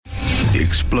The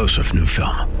explosive new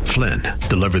film, Flynn,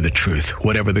 deliver the truth,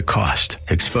 whatever the cost.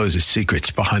 Exposes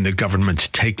secrets behind the government's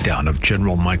takedown of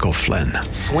General Michael Flynn.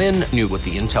 Flynn knew what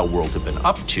the intel world had been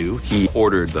up to. He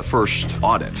ordered the first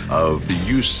audit of the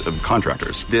use of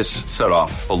contractors. This set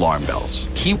off alarm bells.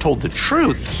 He told the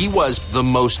truth. He was the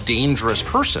most dangerous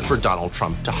person for Donald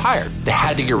Trump to hire. They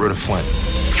had to get rid of Flynn.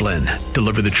 Flynn,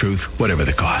 deliver the truth, whatever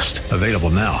the cost. Available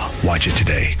now. Watch it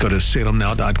today. Go to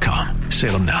salemnow.com.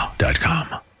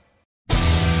 salemnow.com.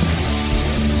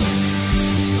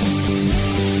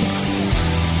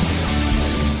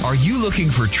 Are you looking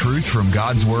for truth from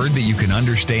God's Word that you can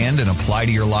understand and apply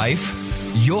to your life?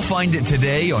 You'll find it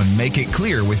today on Make It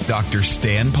Clear with Dr.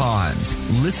 Stan Pons.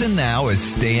 Listen now as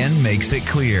Stan makes it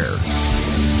clear.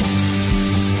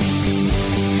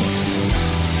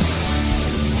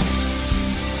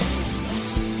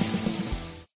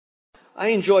 I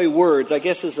enjoy words. I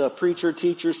guess as a preacher,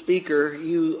 teacher, speaker,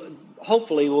 you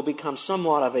hopefully will become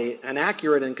somewhat of an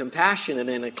accurate and compassionate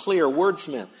and a clear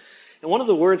wordsmith. And one of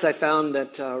the words I found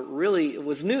that really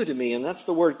was new to me, and that's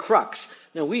the word crux.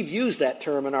 Now, we've used that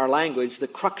term in our language, the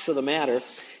crux of the matter.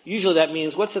 Usually that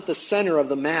means what's at the center of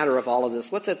the matter of all of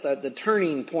this? What's at the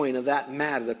turning point of that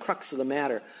matter, the crux of the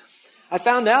matter? I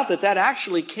found out that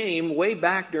actually came way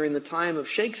back during the time of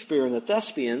Shakespeare and the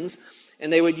Thespians,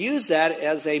 and they would use that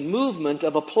as a movement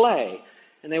of a play.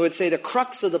 And they would say the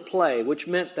crux of the play, which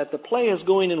meant that the play is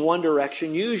going in one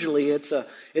direction. Usually it's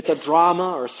a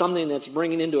drama or something that's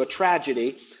bringing into a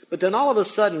tragedy. But then all of a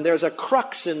sudden there's a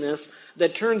crux in this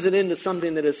that turns it into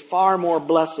something that is far more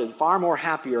blessed, far more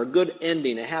happier, a good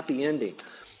ending, a happy ending.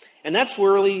 And that's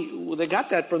really, they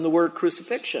got that from the word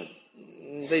crucifixion.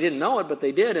 They didn't know it, but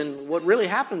they did. And what really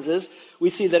happens is we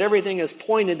see that everything is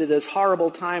pointed to this horrible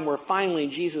time where finally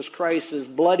Jesus Christ is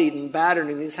bloodied and battered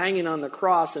and he's hanging on the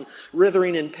cross and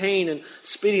writhing in pain and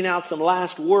spitting out some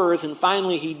last words, and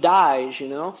finally he dies,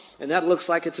 and that looks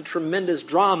like it's a tremendous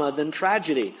drama than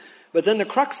tragedy. But then the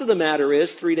crux of the matter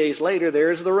is 3 days later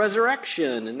there's the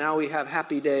resurrection, and now we have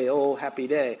happy day, oh happy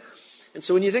day. And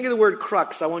so when you think of the word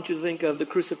crux, I want you to think of the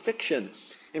crucifixion.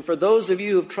 And for those of you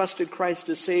who have trusted Christ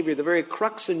as Savior, the very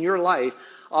crux in your life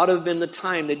ought to have been the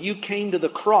time that you came to the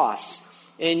cross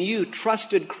and you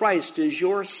trusted Christ as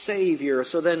your Savior.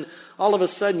 So then all of a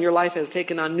sudden your life has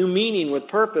taken on new meaning with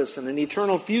purpose and an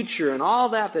eternal future and all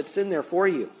that's in there for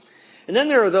you. And then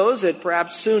there are those that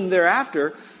perhaps soon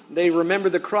thereafter, they remember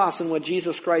the cross and what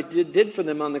Jesus Christ did for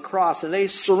them on the cross, and they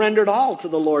surrendered all to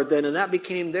the Lord then, and that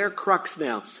became their crux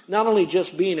now. Not only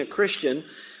just being a Christian,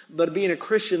 but being a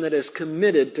Christian that is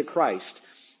committed to Christ.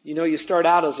 You start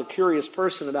out as a curious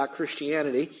person about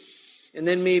Christianity, and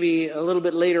then maybe a little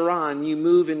bit later on, you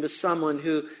move into someone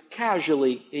who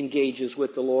casually engages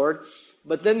with the Lord.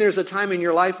 But then there's a time in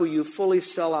your life where you fully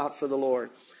sell out for the Lord.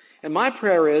 And my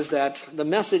prayer is that the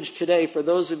message today, for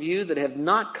those of you that have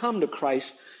not come to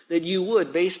Christ, that you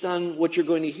would, based on what you're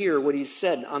going to hear, what he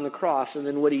said on the cross, and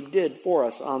then what he did for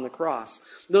us on the cross.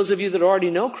 Those of you that already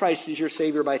know Christ as your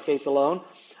Savior by faith alone,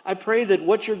 I pray that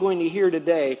what you're going to hear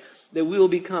today, that we will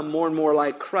become more and more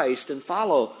like Christ and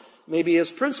follow maybe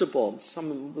his principles,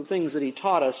 some of the things that he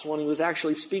taught us when he was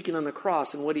actually speaking on the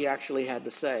cross and what he actually had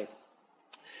to say.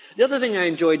 The other thing I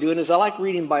enjoy doing is I like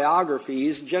reading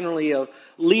biographies, generally of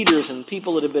leaders and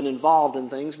people that have been involved in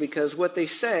things, because what they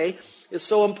say is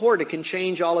so important. It can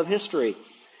change all of history.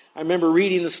 I remember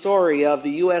reading the story of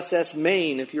the USS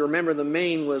Maine. If you remember, the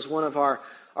Maine was one of our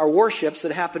warships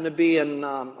that happened to be in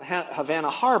Havana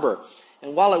Harbor.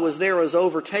 And while it was there, it was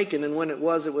overtaken. And when it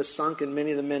was sunk, and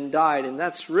many of the men died. And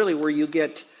that's really where you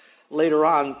get, later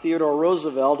on, Theodore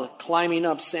Roosevelt climbing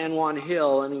up San Juan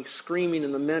Hill, and he's screaming,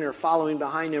 and the men are following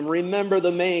behind him, "Remember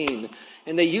the Maine."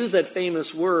 And they use that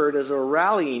famous word as a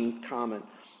rallying comment.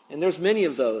 And there's many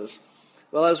of those.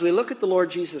 Well, as we look at the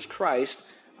Lord Jesus Christ,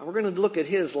 we're going to look at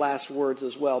his last words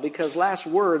as well, because last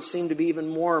words seem to be even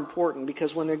more important,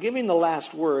 because when they're giving the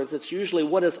last words, it's usually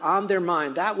what is on their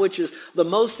mind, that which is the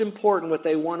most important, what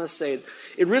they want to say.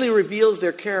 It really reveals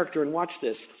their character, and watch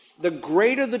this. The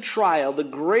greater the trial, the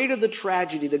greater the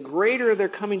tragedy, the greater they're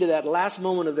coming to that last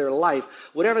moment of their life,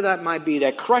 whatever that might be,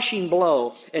 that crushing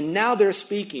blow, and now they're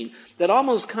speaking, that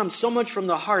almost comes so much from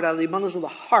the heart, out of the abundance of the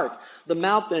heart, the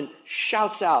mouth then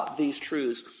shouts out these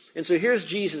truths. And so here's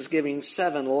Jesus giving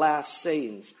 7 last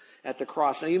sayings at the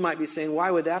cross. Now you might be saying,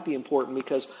 why would that be important?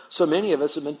 Because so many of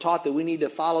us have been taught that we need to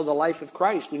follow the life of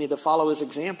Christ. We need to follow his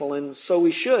example, and so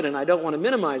we should, and I don't want to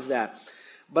minimize that.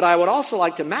 But I would also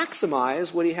like to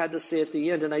maximize what he had to say at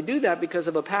the end, and I do that because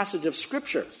of a passage of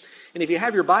Scripture. And if you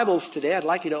have your Bibles today, I'd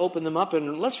like you to open them up,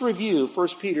 and let's review 1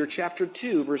 Peter chapter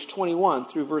 2, verse 21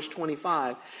 through verse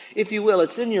 25. If you will,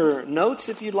 it's in your notes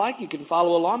if you'd like. You can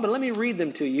follow along, but let me read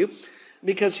them to you.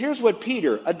 Because here's what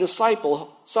Peter, a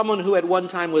disciple, someone who at one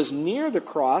time was near the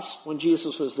cross when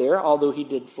Jesus was there, although he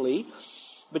did flee.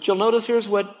 But you'll notice here's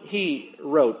what he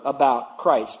wrote about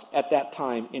Christ at that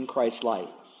time in Christ's life.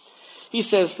 He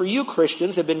says, "For you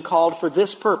Christians have been called for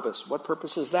this purpose." What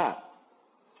purpose is that?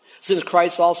 "Since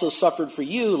Christ also suffered for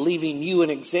you, leaving you an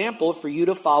example for you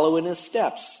to follow in his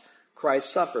steps."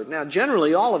 Christ suffered. Now,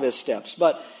 generally all of his steps,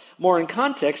 but more in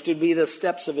context, it would be the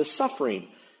steps of his suffering.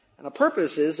 And the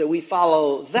purpose is that we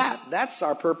follow that. That's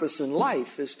our purpose in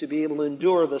life, is to be able to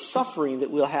endure the suffering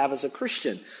that we'll have as a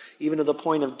Christian, even to the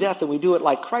point of death, and we do it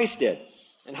like Christ did.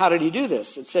 And how did he do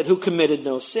this? It said, "Who committed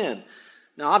no sin."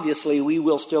 Now, obviously, we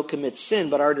will still commit sin,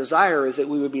 but our desire is that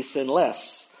we would be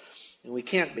sinless. And we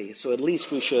can't be, so at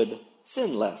least we should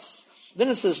sin less. Then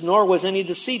it says, "Nor was any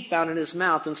deceit found in his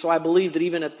mouth." And so I believe that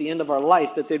even at the end of our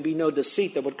life, that there'd be no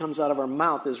deceit, that what comes out of our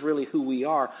mouth is really who we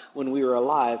are when we were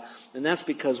alive. And that's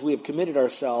because we have committed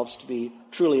ourselves to be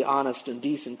truly honest and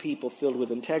decent people filled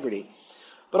with integrity.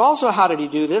 But also, how did he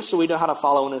do this? So we know how to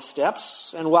follow in his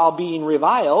steps. "And while being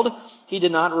reviled, he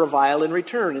did not revile in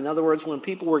return." In other words, when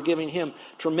people were giving him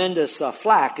tremendous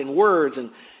flack and words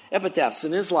and epitaphs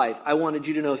in his life, I wanted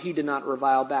you to know he did not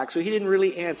revile back. So he didn't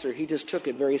really answer. He just took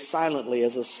it very silently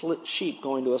as a sheep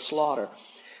going to a slaughter.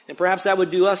 And perhaps that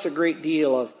would do us a great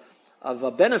deal of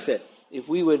a benefit if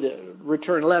we would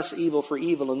return less evil for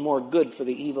evil and more good for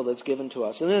the evil that's given to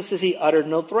us. And then it says he uttered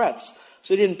no threats.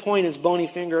 So he didn't point his bony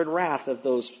finger in wrath at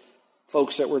those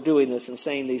folks that were doing this and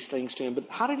saying these things to him. But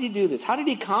how did he do this? How did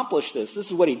he accomplish this? This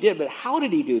is what he did, but how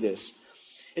did he do this?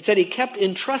 It said he kept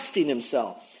entrusting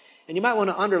himself. And you might want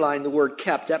to underline the word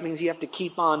kept. That means you have to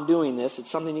keep on doing this.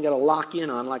 It's something you got to lock in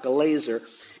on like a laser.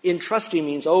 Entrusting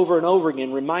means over and over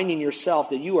again, reminding yourself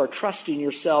that you are trusting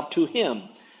yourself to him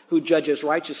who judges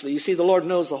righteously. You see, the Lord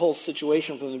knows the whole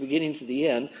situation from the beginning to the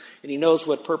end, and he knows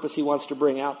what purpose he wants to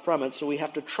bring out from it, so we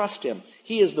have to trust him.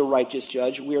 He is the righteous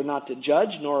judge. We are not to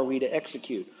judge, nor are we to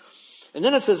execute. And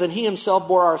then it says, "And he himself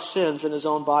bore our sins in his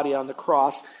own body on the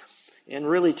cross." And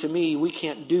really, to me, we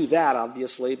can't do that,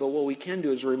 obviously, but what we can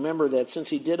do is remember that since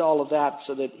he did all of that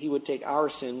so that he would take our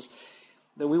sins,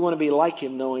 that we want to be like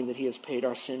him, knowing that he has paid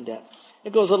our sin debt.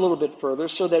 It goes a little bit further,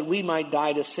 so that we might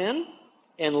die to sin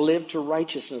and live to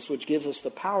righteousness, which gives us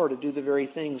the power to do the very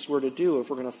things we're to do if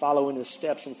we're going to follow in his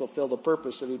steps and fulfill the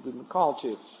purpose that we've been called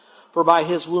to. "For by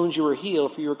his wounds you were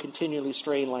healed, for you were continually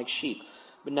straying like sheep,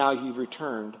 but now you've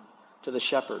returned to the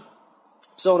shepherd."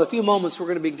 So in a few moments, we're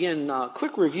going to begin a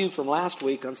quick review from last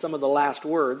week on some of the last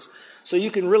words, so you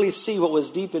can really see what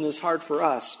was deep in his heart for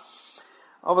us.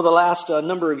 Over the last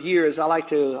number of years, I like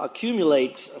to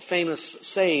accumulate famous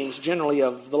sayings, generally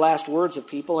of the last words of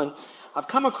people, and I've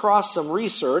come across some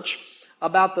research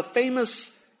about the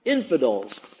famous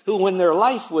infidels who, when their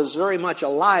life was very much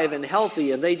alive and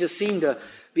healthy and they just seemed to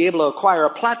be able to acquire a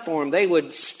platform, they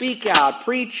would speak out,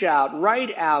 preach out,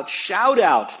 write out, shout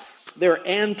out their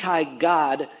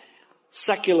anti-God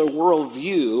secular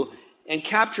worldview and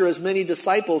capture as many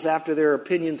disciples after their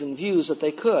opinions and views that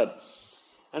they could.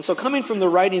 And so, coming from the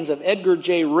writings of Edgar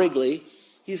J. Wrigley,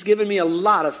 he's given me a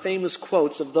lot of famous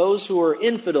quotes of those who are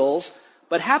infidels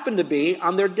but happened to be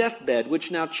on their deathbed,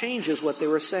 which now changes what they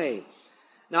were saying.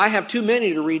 Now, I have too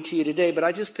many to read to you today, but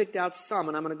I just picked out some,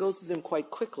 and I'm going to go through them quite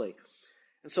quickly.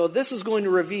 And so this is going to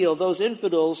reveal those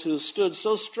infidels who stood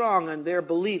so strong on their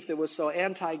belief that was so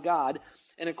anti-God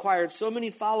and acquired so many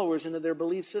followers into their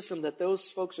belief system that those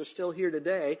folks are still here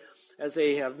today, as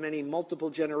they have many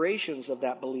multiple generations of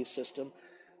that belief system,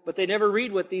 but they never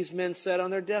read what these men said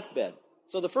on their deathbed.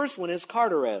 So the first one is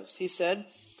Carteret. He said,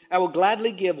 "I will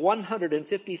gladly give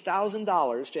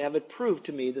 $150,000 to have it proved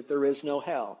to me that there is no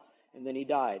hell." And then he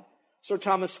died. Sir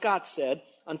Thomas Scott said,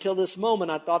 "Until this moment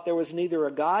I thought there was neither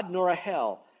a God nor a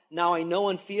hell. Now I know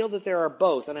and feel that there are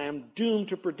both, and I am doomed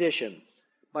to perdition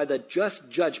by the just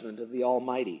judgment of the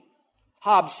Almighty."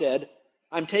 Hobbes said,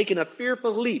 "I'm taking a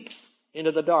fearful leap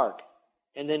into the dark."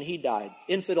 And then he died.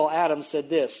 Infidel Adam said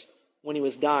this when he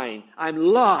was dying, "I'm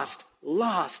lost,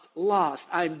 lost, lost.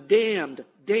 I'm damned,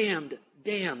 damned,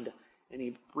 damned." And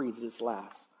he breathed his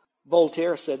last.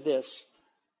 Voltaire said this,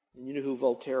 and you know who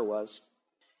Voltaire was.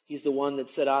 He's the one that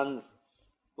said, "On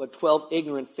what 12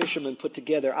 ignorant fishermen put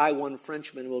together, I, one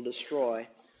Frenchman, will destroy."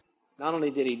 Not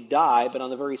only did he die, but on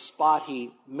the very spot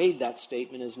he made that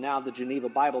statement is now the Geneva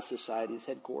Bible Society's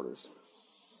headquarters.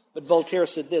 But Voltaire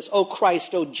said this, "O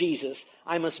Christ, O Jesus,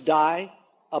 I must die,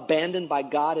 abandoned by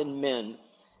God and men."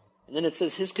 And then it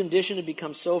says his condition had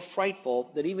become so frightful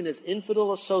that even his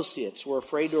infidel associates were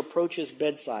afraid to approach his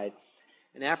bedside.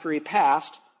 And after he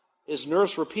passed, his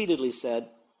nurse repeatedly said,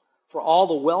 "For all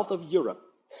the wealth of Europe,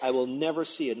 I will never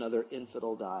see another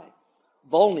infidel die."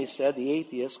 Volney said, the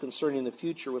atheist, concerning the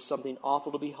future was something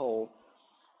awful to behold.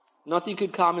 Nothing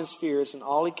could calm his fears, and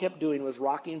all he kept doing was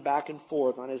rocking back and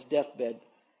forth on his deathbed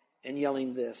and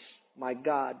yelling this, my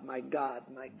God, my God,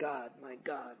 my God, my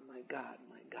God, my God,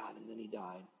 my God, and then he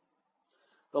died.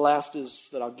 The last is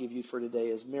that I'll give you for today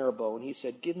is Mirabeau, and he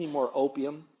said, give me more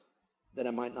opium that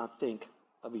I might not think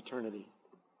of eternity.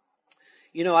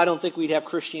 You know, I don't think we'd have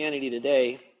Christianity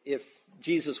today if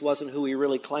Jesus wasn't who he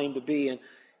really claimed to be, and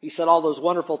he said all those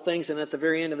wonderful things, and at the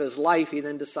very end of his life, he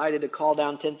then decided to call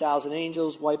down 10,000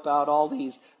 angels, wipe out all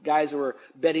these guys who were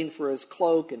betting for his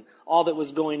cloak and all that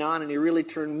was going on, and he really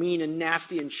turned mean and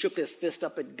nasty and shook his fist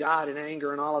up at God in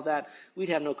anger and all of that. We'd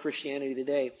have no Christianity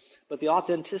today. But the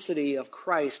authenticity of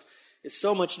Christ is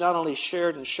so much not only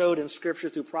shared and showed in Scripture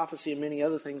through prophecy and many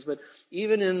other things, but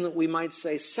even in, we might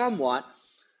say, somewhat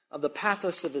of the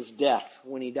pathos of his death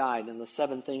when he died and the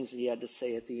 7 things that he had to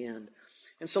say at the end.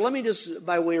 And so let me just,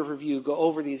 by way of review, go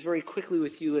over these very quickly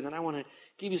with you, and then I want to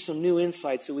give you some new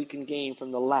insights that we can gain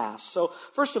from the last. So,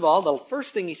 first of all, the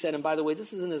first thing he said, and by the way,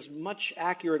 this is in as much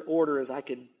accurate order as I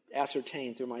could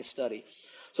ascertain through my study.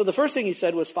 So the first thing he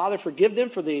said was, Father, forgive them,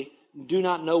 for they do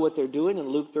not know what they're doing, in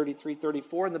Luke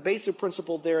 33:34. And the basic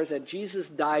principle there is that Jesus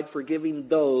died forgiving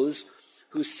those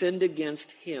who sinned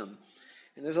against him.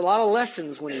 And there's a lot of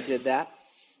lessons when he did that.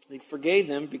 He forgave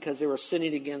them because they were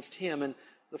sinning against him. And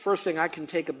the first thing I can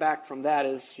take back from that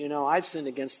is, you know, I've sinned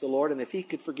against the Lord, and if he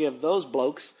could forgive those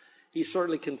blokes, he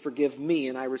certainly can forgive me,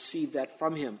 and I receive that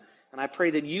from him. And I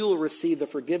pray that you will receive the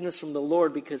forgiveness from the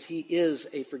Lord because he is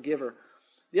a forgiver.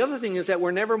 The other thing is that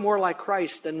we're never more like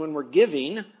Christ than when we're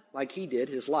giving, like he did,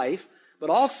 his life, but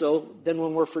also than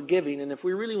when we're forgiving. And if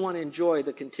we really want to enjoy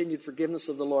the continued forgiveness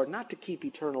of the Lord, not to keep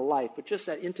eternal life, but just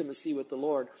that intimacy with the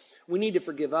Lord, we need to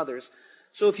forgive others.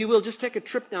 So if you will, just take a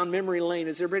trip down memory lane.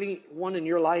 Is there anyone in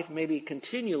your life maybe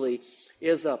continually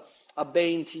is a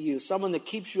bane to you? Someone that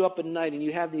keeps you up at night and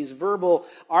you have these verbal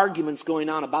arguments going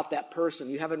on about that person.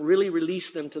 You haven't really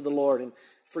released them to the Lord and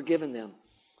forgiven them.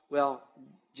 Well,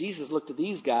 Jesus looked at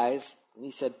these guys and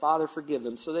he said, Father, forgive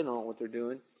them, so they don't know what they're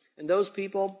doing. And those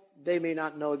people, they may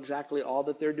not know exactly all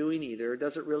that they're doing either. It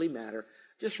doesn't really matter.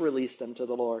 Just release them to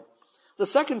the Lord. The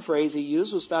second phrase he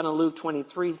used was found in Luke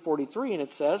 23:43, and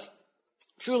it says,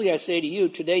 Truly I say to you,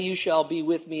 today you shall be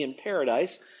with me in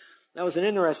paradise. That was an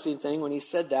interesting thing when he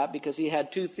said that, because he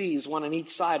had 2 thieves, one on each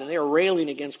side, and they were railing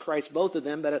against Christ, both of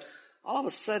them. But all of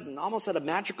a sudden, almost at a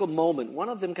magical moment, one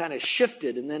of them kind of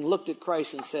shifted and then looked at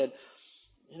Christ and said,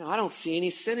 you know, I don't see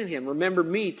any sin in him. Remember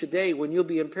me today when you'll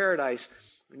be in paradise,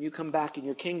 when you come back in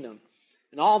your kingdom.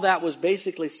 And all that was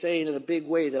basically saying in a big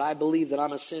way that I believe that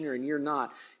I'm a sinner and you're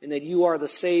not, and that you are the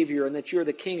Savior, and that you're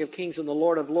the King of Kings and the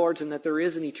Lord of Lords, and that there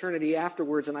is an eternity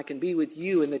afterwards, and I can be with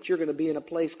you, and that you're going to be in a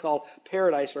place called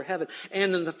paradise or heaven.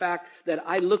 And in the fact that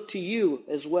I look to you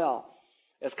as well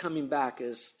as coming back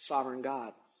as sovereign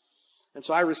God. And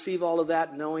so I receive all of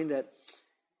that, knowing that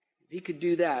he could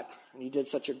do that, and he did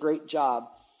such a great job,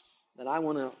 that I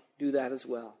want to do that as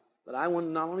well. That I want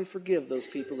to not only forgive those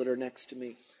people that are next to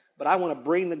me, but I want to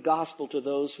bring the gospel to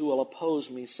those who will oppose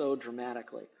me so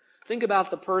dramatically. Think about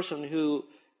the person who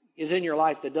is in your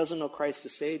life that doesn't know Christ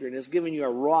as Savior and is giving you a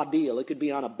raw deal. It could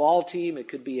be on a ball team. It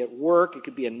could be at work. It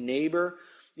could be a neighbor.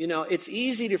 You know, it's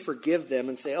easy to forgive them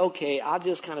and say, okay, I'll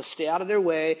just kind of stay out of their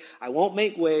way. I won't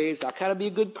make waves. I'll kind of be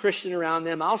a good Christian around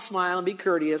them. I'll smile and be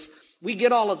courteous. We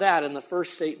get all of that in the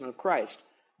first statement of Christ.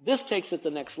 This takes it the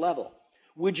next level.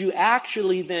 Would you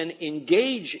actually then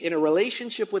engage in a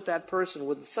relationship with that person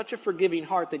with such a forgiving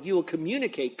heart that you will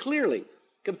communicate clearly,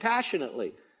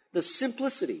 compassionately, the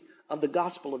simplicity of the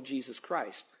gospel of Jesus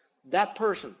Christ? That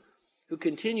person who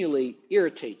continually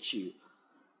irritates you.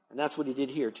 And that's what he did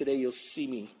here. Today you'll see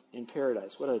me in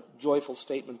paradise. What a joyful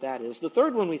statement that is. The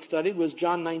third one we studied was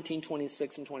John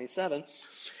 19:26 and 27.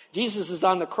 Jesus is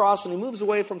on the cross and he moves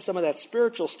away from some of that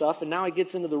spiritual stuff, and now he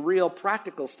gets into the real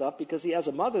practical stuff because he has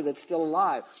a mother that's still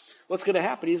alive. What's going to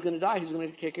happen? He's going to die. He's going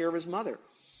to take care of his mother.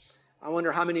 I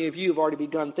wonder how many of you have already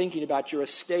begun thinking about your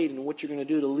estate and what you're going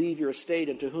to do to leave your estate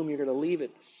and to whom you're going to leave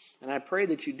it. And I pray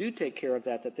that you do take care of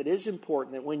that is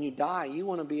important, that when you die, you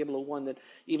want to be able to, one that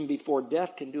even before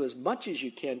death can do as much as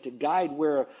you can to guide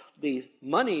where the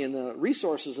money and the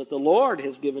resources that the Lord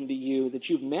has given to you,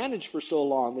 that you've managed for so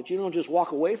long, that you don't just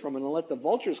walk away from it and let the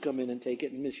vultures come in and take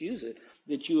it and misuse it,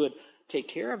 that you would take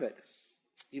care of it,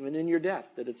 even in your death,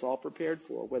 that it's all prepared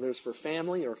for, whether it's for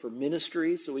family or for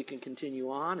ministry, so we can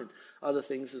continue on and other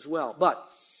things as well. But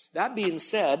that being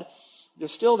said,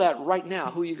 there's still that right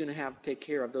now, who are you going to have to take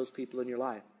care of those people in your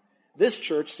life? This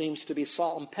church seems to be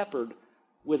salt and peppered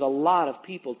with a lot of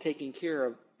people taking care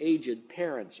of aged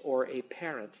parents or a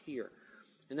parent here.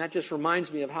 And that just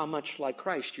reminds me of how much like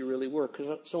Christ you really were.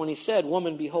 So when he said,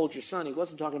 woman, behold your son, he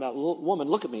wasn't talking about, woman,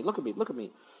 look at me, look at me, look at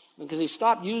me. Because he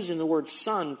stopped using the word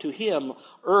son to him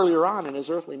earlier on in his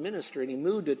earthly ministry, and he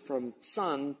moved it from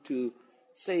son to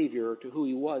Savior, to who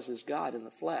he was as God in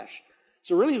the flesh.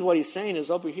 So really what he's saying is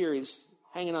over here, he's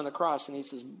hanging on the cross, and he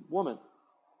says, woman,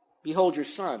 behold your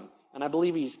son. And I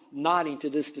believe he's nodding to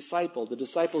this disciple, the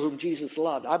disciple whom Jesus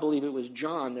loved. I believe it was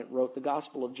John that wrote the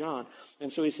Gospel of John.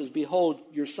 And so he says, behold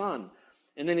your son.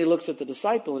 And then he looks at the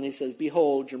disciple and he says,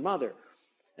 behold your mother.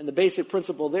 And the basic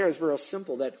principle there is very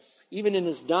simple, that even in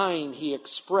his dying, he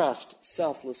expressed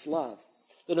selfless love.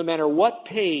 That no matter what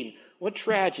pain, what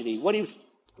tragedy, what he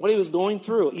was going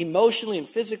through, emotionally and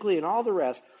physically and all the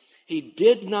rest, he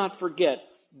did not forget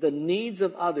the needs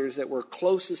of others that were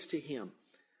closest to him.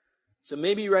 So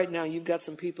maybe right now you've got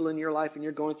some people in your life and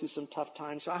you're going through some tough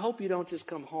times. So I hope you don't just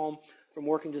come home from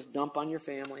work and just dump on your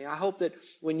family. I hope that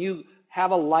when you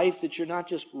have a life that you're not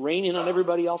just raining on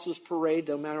everybody else's parade,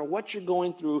 no matter what you're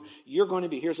going through, you're going to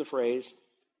be, here's a phrase,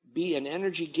 be an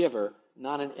energy giver,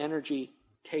 not an energy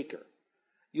taker.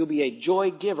 You'll be a joy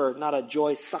giver, not a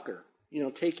joy sucker,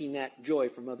 taking that joy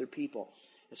from other people.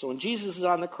 And so when Jesus is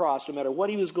on the cross, no matter what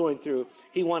he was going through,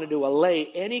 he wanted to allay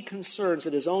any concerns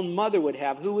that his own mother would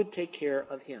have, who would take care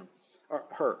of him or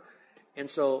her. And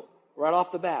so right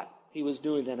off the bat, he was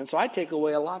doing that. And so I take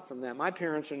away a lot from that. My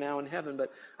parents are now in heaven,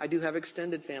 but I do have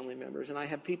extended family members. And I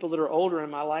have people that are older in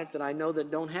my life that I know that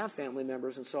don't have family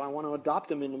members. And so I want to adopt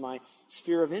them into my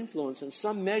sphere of influence in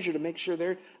some measure to make sure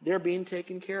they're being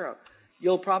taken care of.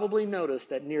 You'll probably notice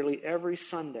that nearly every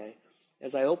Sunday,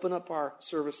 as I open up our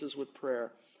services with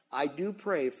prayer, I do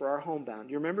pray for our homebound.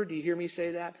 You remember? Do you hear me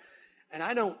say that? And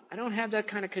I don't have that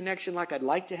kind of connection like I'd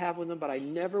like to have with them, but I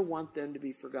never want them to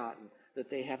be forgotten, that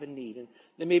they have a need. And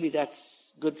then maybe that's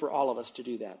good for all of us to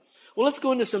do that. Well, let's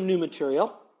go into some new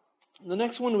material. The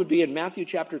next one would be in Matthew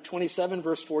chapter 27,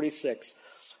 verse 46.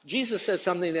 Jesus says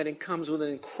something that comes with an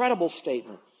incredible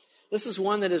statement. This is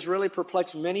one that has really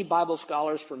perplexed many Bible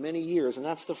scholars for many years, and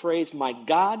that's the phrase, my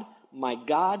God,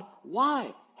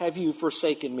 why have you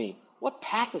forsaken me? What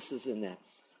pathos is in that?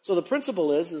 So the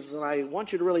principle is, and I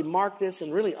want you to really mark this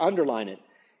and really underline it,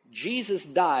 Jesus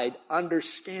died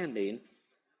understanding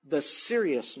the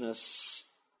seriousness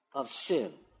of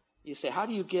sin. You say, how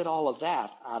do you get all of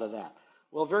that out of that?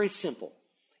 Well, very simple.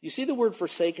 You see the word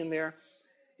forsaken there?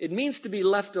 It means to be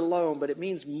left alone, but it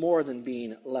means more than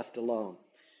being left alone.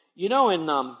 You know, in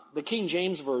the King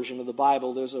James Version of the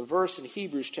Bible, there's a verse in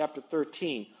Hebrews chapter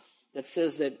 13 that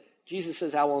says that Jesus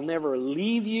says, I will never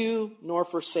leave you nor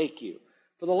forsake you.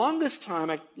 For the longest time,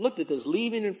 I looked at this,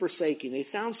 leaving and forsaking. They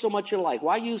sound so much alike.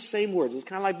 Why use same words? It's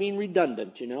kind of like being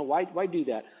redundant, Why do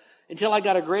that? Until I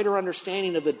got a greater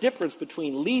understanding of the difference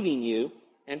between leaving you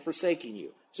and forsaking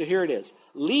you. So here it is.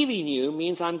 Leaving you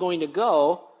means I'm going to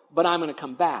go, but I'm going to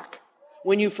come back.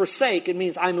 When you forsake, it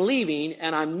means I'm leaving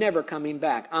and I'm never coming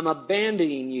back. I'm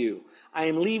abandoning you. I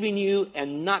am leaving you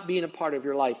and not being a part of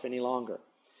your life any longer.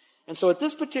 And so at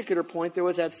this particular point, there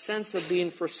was that sense of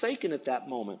being forsaken at that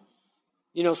moment.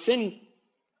 Sin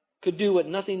could do what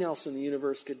nothing else in the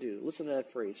universe could do. Listen to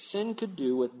that phrase. Sin could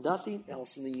do what nothing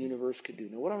else in the universe could do.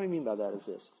 Now, what do I mean by that is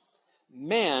this.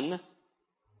 Man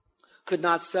could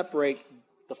not separate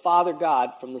the Father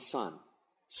God from the Son.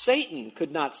 Satan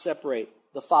could not separate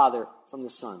the Father from the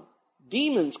Son.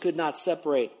 Demons could not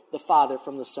separate the Father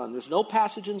from the Son. There's no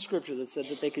passage in Scripture that said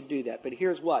that they could do that. But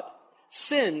here's what.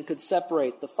 Sin could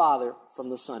separate the Father from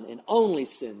the Son, and only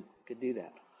sin could do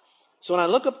that. So when I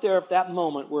look up there at that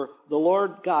moment where the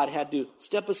Lord God had to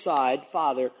step aside,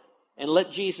 Father, and let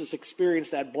Jesus experience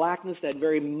that blackness, that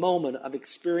very moment of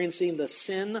experiencing the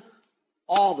sin,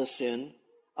 all the sin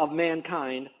of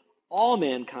mankind, all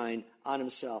mankind on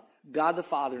himself. God the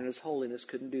Father in his holiness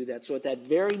couldn't do that. So at that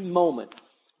very moment,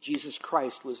 Jesus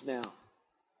Christ was now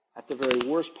at the very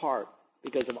worst part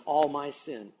because of all my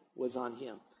sin was on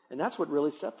him. And that's what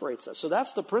really separates us. So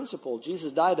that's the principle.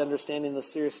 Jesus died understanding the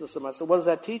seriousness of my sin. What does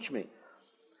that teach me?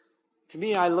 To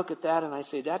me, I look at that and I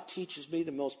say, that teaches me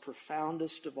the most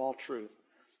profoundest of all truth.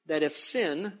 That if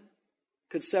sin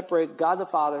could separate God the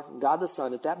Father from God the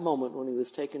Son at that moment when he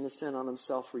was taking the sin on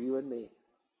himself for you and me,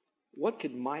 what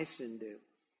could my sin do?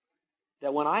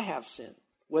 That when I have sin,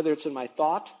 whether it's in my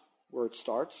thought, where it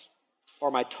starts,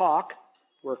 or my talk,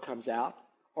 where it comes out,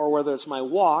 or whether it's my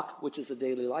walk, which is a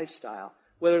daily lifestyle,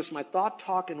 whether it's my thought,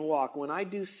 talk, and walk, when I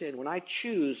do sin, when I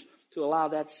choose to allow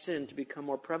that sin to become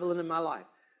more prevalent in my life,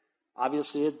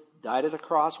 obviously it died at the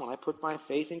cross when I put my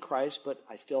faith in Christ, but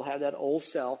I still have that old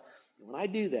self. And when I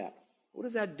do that, what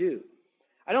does that do?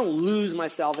 I don't lose my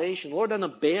salvation. The Lord doesn't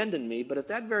abandon me, but at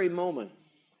that very moment,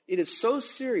 it is so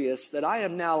serious that I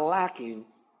am now lacking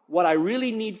what I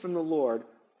really need from the Lord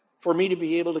for me to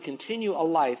be able to continue a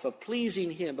life of pleasing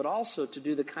Him, but also to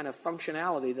do the kind of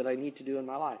functionality that I need to do in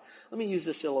my life. Let me use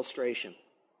this illustration.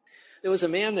 There was a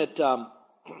man that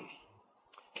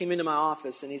came into my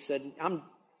office and he said,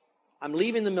 I'm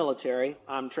leaving the military,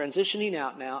 I'm transitioning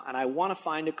out now, and I want to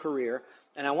find a career,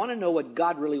 and I want to know what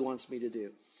God really wants me to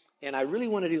do. And I really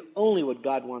want to do only what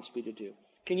God wants me to do.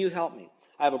 Can you help me?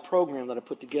 I have a program that I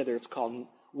put together. It's called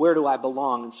Where Do I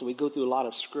Belong? And so we go through a lot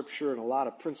of scripture and a lot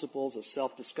of principles of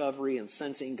self-discovery and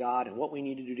sensing God and what we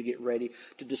need to do to get ready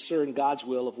to discern God's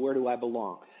will of where do I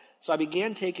belong. So I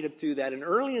began taking them through that. And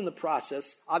early in the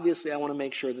process, obviously I want to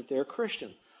make sure that they're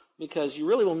Christian, because you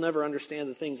really will never understand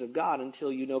the things of God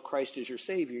until you know Christ is your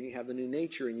Savior and you have the new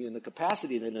nature in you and the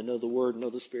capacity then to know the Word, know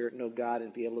the Spirit, know God,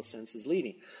 and be able to sense His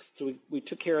leading. So we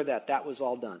took care of that. That was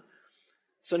all done.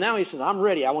 So now he says, I'm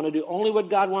ready. I want to do only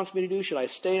what God wants me to do. Should I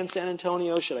stay in San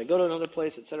Antonio? Should I go to another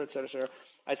place, et cetera, et cetera, et cetera?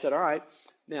 I said, all right.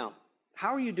 Now,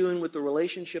 how are you doing with the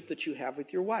relationship that you have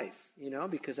with your wife? You know,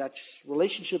 because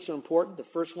relationships are important. The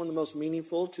first one, the most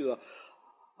meaningful to a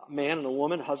man and a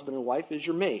woman, husband and wife, is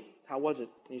your mate. How was it?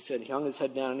 And he said, he hung his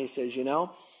head down and he says, you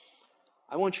know,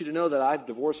 I want you to know that I've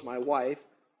divorced my wife.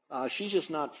 She's just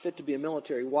not fit to be a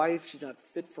military wife. She's not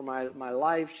fit for my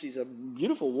life. She's a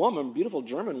beautiful woman, beautiful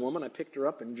German woman. I picked her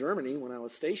up in Germany when I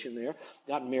was stationed there.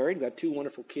 Got married, got 2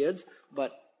 wonderful kids.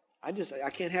 But I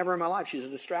can't have her in my life. She's a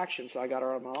distraction, so I got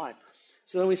her out of my life.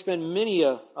 So then we spent many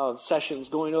sessions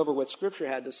going over what Scripture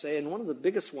had to say. And one of the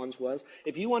biggest ones was,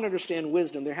 if you want to understand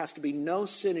wisdom, there has to be no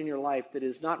sin in your life that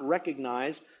is not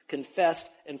recognized, confessed,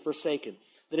 and forsaken.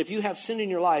 That if you have sin in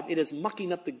your life, it is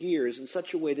mucking up the gears in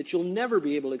such a way that you'll never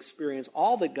be able to experience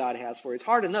all that God has for you. It's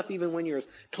hard enough even when you're as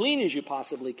clean as you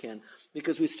possibly can,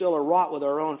 because we still are wrought with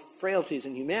our own frailties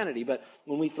and humanity. But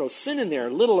when we throw sin in there,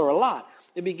 little or a lot,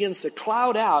 it begins to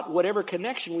cloud out whatever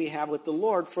connection we have with the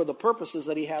Lord for the purposes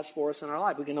that He has for us in our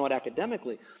life. We can know it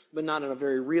academically, but not in a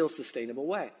very real, sustainable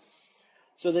way.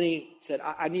 So then he said,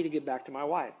 I need to get back to my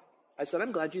wife. I said,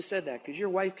 I'm glad you said that, because your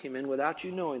wife came in without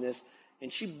you knowing this,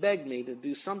 and she begged me to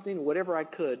do something, whatever I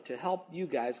could, to help you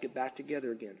guys get back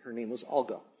together again. Her name was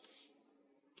Olga.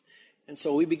 And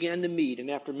so we began to meet, and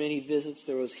after many visits,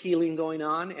 there was healing going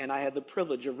on, and I had the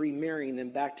privilege of remarrying them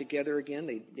back together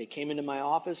again. They came into my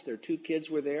office. Their 2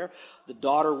 kids were there. The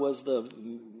daughter was the,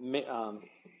 I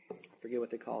forget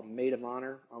what they call it, maid of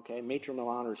honor. Okay, matron of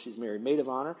honor, she's married, maid of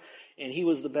honor. And he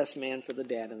was the best man for the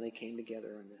dad, and they came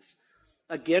together on this.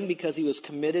 Again, because he was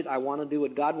committed, I want to do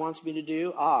what God wants me to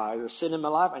do. There's sin in my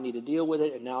life, I need to deal with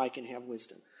it, and now I can have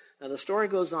wisdom. Now, the story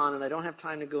goes on, and I don't have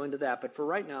time to go into that, but for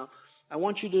right now, I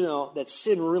want you to know that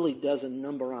sin really does a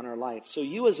number on our life. So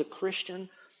you as a Christian,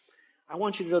 I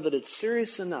want you to know that it's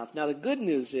serious enough. Now, the good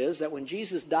news is that when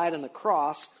Jesus died on the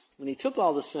cross, when He took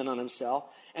all the sin on Himself,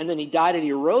 and then He died and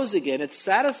He rose again, it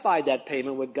satisfied that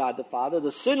payment with God the Father.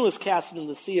 The sin was cast into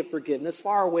the sea of forgiveness,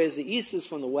 far away as the east is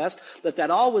from the west,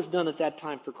 that all was done at that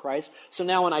time for Christ. So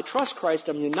now when I trust Christ,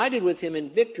 I'm united with Him in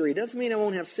victory. It doesn't mean I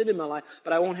won't have sin in my life,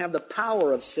 but I won't have the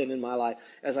power of sin in my life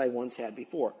as I once had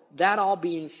before. That all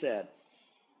being said,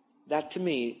 that to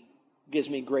me gives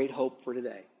me great hope for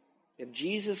today. If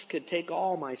Jesus could take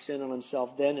all my sin on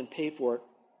Himself then and pay for it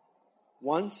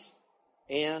once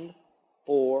and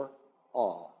for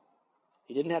all.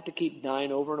 He didn't have to keep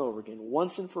dying over and over again.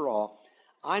 Once and for all,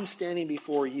 I'm standing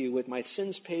before you with my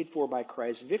sins paid for by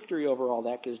Christ, victory over all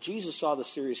that, because Jesus saw the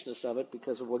seriousness of it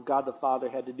because of what God the Father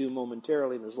had to do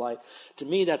momentarily in His life. To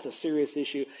me, that's a serious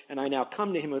issue, and I now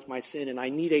come to Him with my sin, and I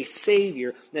need a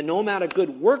Savior that no amount of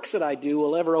good works that I do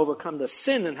will ever overcome the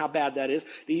sin and how bad that is.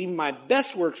 Even my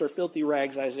best works are filthy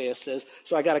rags, Isaiah says,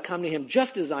 so I got to come to Him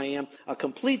just as I am, a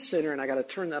complete sinner, and I got to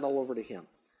turn that all over to Him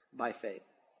by faith.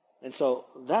 And so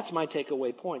that's my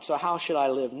takeaway point. So how should I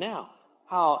live now?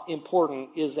 How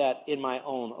important is that in my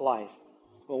own life?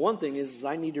 Well, one thing is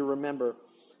I need to remember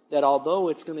that although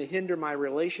it's going to hinder my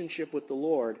relationship with the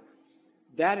Lord,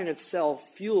 that in itself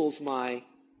fuels my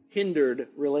hindered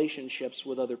relationships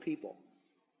with other people.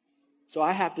 So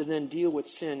I have to then deal with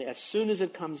sin as soon as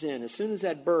it comes in. As soon as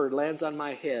that bird lands on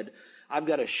my head, I've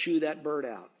got to shoo that bird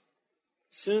out.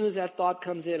 As soon as that thought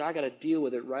comes in, I've got to deal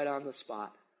with it right on the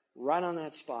spot, right on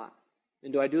that spot.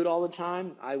 And do I do it all the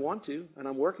time? I want to, and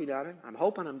I'm working on it. I'm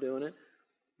hoping I'm doing it.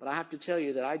 But I have to tell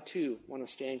you that I, too, want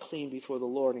to stand clean before the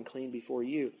Lord and clean before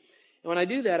you. And when I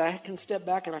do that, I can step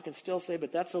back and I can still say,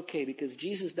 but that's okay, because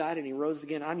Jesus died and He rose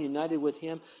again. I'm united with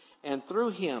Him, and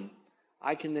through Him,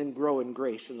 I can then grow in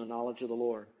grace and the knowledge of the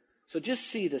Lord. So just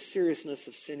see the seriousness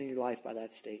of sin in your life by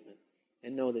that statement,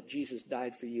 and know that Jesus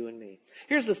died for you and me.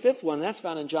 Here's the 5th one. That's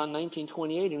found in John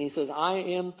 19:28, and He says, I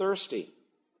am thirsty.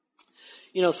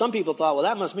 You know, some people thought, well,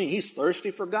 that must mean he's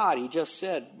thirsty for God. He just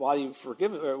said, why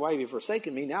have you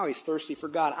forsaken me? Now he's thirsty for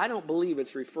God. I don't believe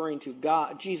it's referring to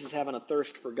God, Jesus having a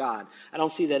thirst for God. I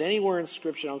don't see that anywhere in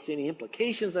Scripture. I don't see any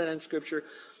implications of that in Scripture.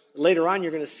 Later on,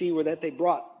 you're going to see where that they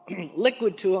brought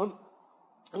liquid to him.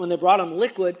 And when they brought him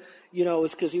liquid, you know, it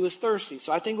was because he was thirsty.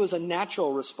 So I think it was a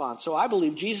natural response. So I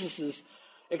believe Jesus is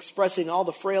expressing all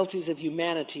the frailties of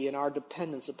humanity and our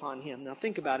dependence upon him. Now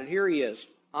think about it. Here he is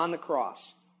on the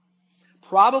cross.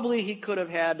 Probably he could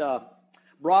have had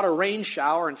brought a rain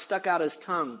shower and stuck out his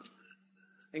tongue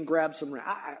and grabbed some rain.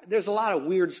 There's a lot of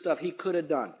weird stuff he could have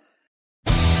done.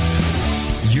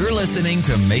 You're listening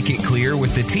to Make It Clear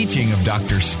with the teaching of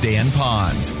Dr. Stan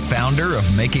Ponz, founder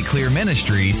of Make It Clear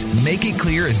Ministries. Make It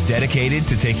Clear is dedicated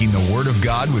to taking the Word of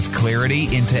God with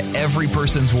clarity into every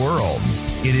person's world.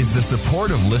 It is the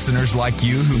support of listeners like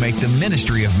you who make the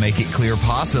ministry of Make It Clear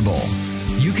possible.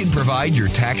 You can provide your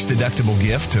tax-deductible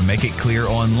gift to Make It Clear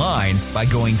online by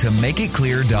going to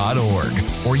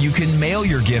makeitclear.org, or you can mail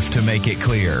your gift to Make It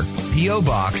Clear, P.O.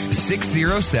 Box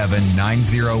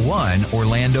 607901,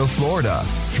 Orlando, Florida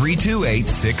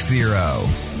 32860.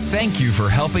 Thank you for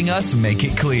helping us make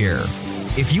it clear.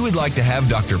 If you would like to have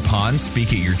Dr. Ponz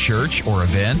speak at your church or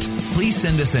event, please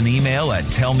send us an email at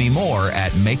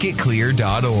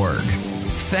tellmemore@makeitclear.org.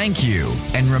 Thank you,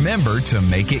 and remember to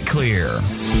make it clear.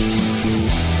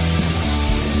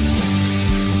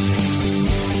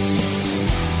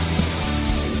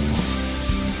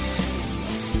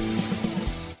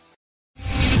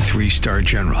 Three-star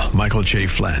General Michael J.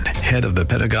 Flynn, head of the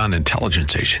Pentagon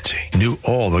Intelligence Agency, knew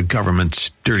all the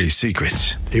government's dirty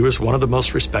secrets. He was one of the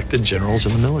most respected generals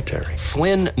in the military.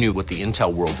 Flynn knew what the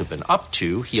intel world had been up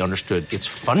to. He understood its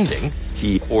funding.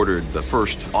 He ordered the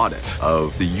first audit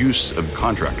of the use of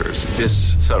contractors.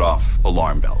 This set off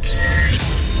alarm bells.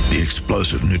 The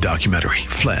explosive new documentary,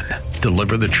 Flynn,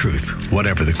 Deliver the Truth,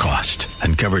 Whatever the Cost,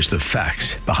 uncovers the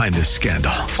facts behind this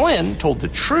scandal. Flynn told the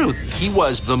truth. He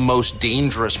was the most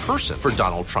dangerous person for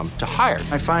Donald Trump to hire.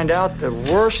 I find out the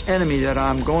worst enemy that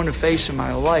I'm going to face in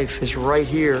my life is right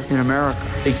here in America.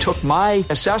 They took my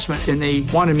assessment and they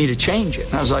wanted me to change it.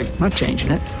 And I was like, I'm not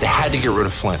changing it. They had to get rid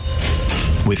of Flynn.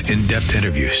 With in-depth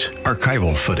interviews,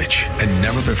 archival footage, and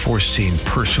never-before-seen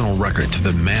personal records of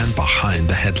the man behind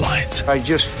the headlines. I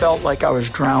just felt like I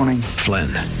was drowning. Flynn,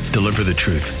 Deliver the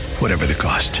Truth, Whatever the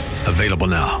Cost. Available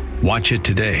now. Watch it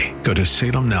today. Go to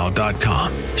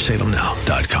salemnow.com.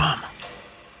 salemnow.com.